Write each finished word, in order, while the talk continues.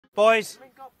Boys,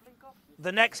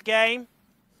 the next game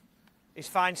is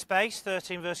find space,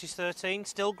 13 versus 13,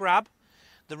 still grab.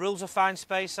 The rules of find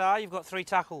space are you've got 3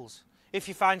 tackles. If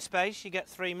you find space, you get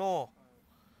 3 more.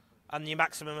 And your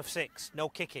maximum of 6, no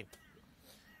kicking.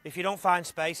 If you don't find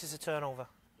space, it's a turnover.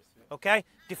 Okay?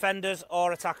 Defenders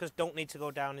or attackers don't need to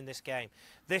go down in this game.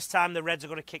 This time the Reds are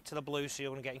going to kick to the Blues, so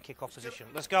you're going to get in kick-off position.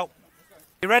 Let's go.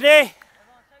 You ready?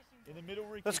 In the middle,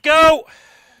 let's go.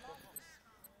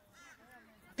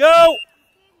 Go.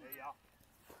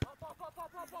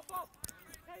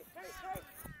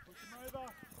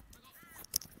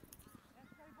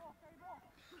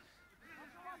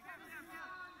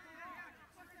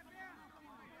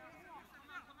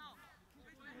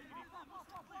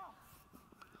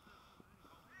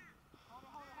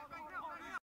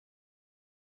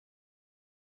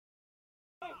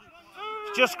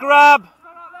 Just grab.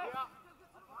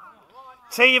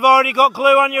 See, you've already got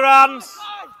glue on your hands.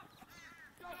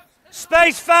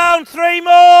 Space found, 3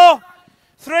 more.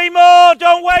 3 more,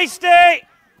 don't waste it.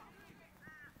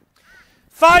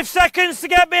 5 seconds to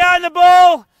get behind the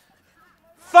ball.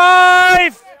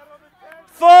 5,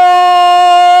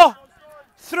 4,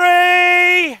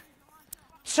 3,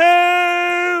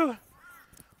 2,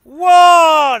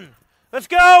 1. Let's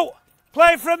go.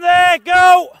 Play from there,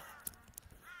 go.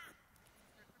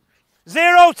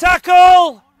 0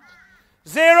 tackle.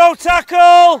 0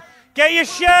 tackle. Get your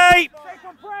shape.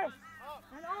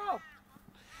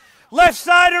 Left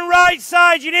side and right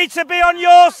side. You need to be on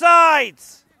your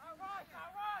sides.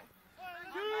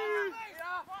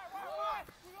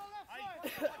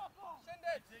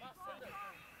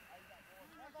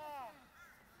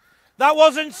 That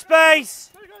wasn't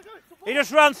space. He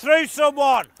just ran through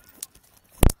someone.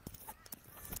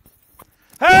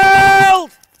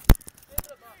 Held.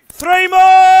 3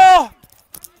 more.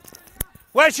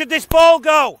 Where should this ball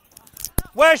go?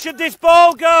 Where should this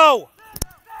ball go?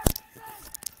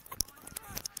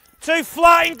 2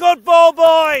 flat and good ball,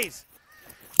 boys.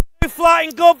 2 flat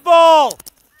and good ball.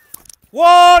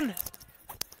 1.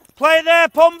 Play it there,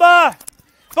 Pumba.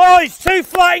 Boys, 2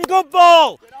 flat and good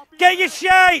ball. Get your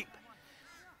shape.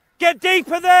 Get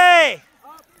deeper there.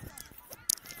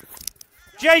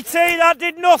 JT, that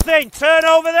did nothing. Turn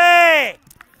over there.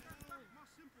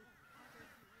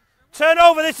 Turn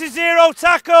over, this is 0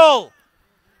 tackle.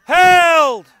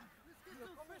 Held.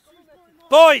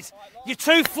 Boys, you're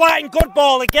 2 flat and good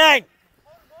ball again.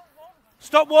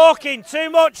 Stop walking, too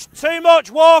much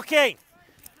walking.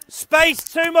 Space,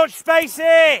 too much space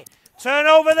here. Turn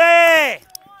over there.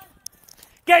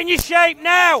 Get in your shape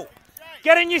now.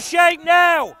 Get in your shape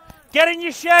now. Get in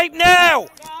your shape now.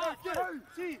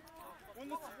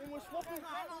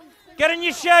 Get in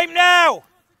your shape now.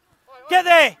 Get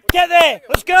there, get there.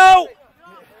 Let's go.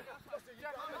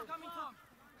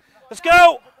 Let's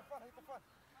go.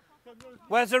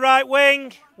 Where's the right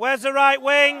wing? Where's the right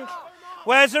wing?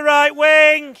 Where's the right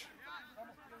wing?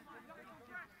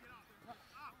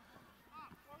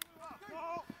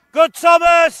 Good,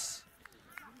 Thomas.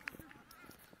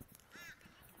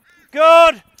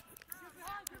 Good.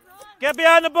 Get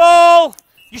behind the ball.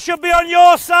 You should be on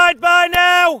your side by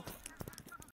now.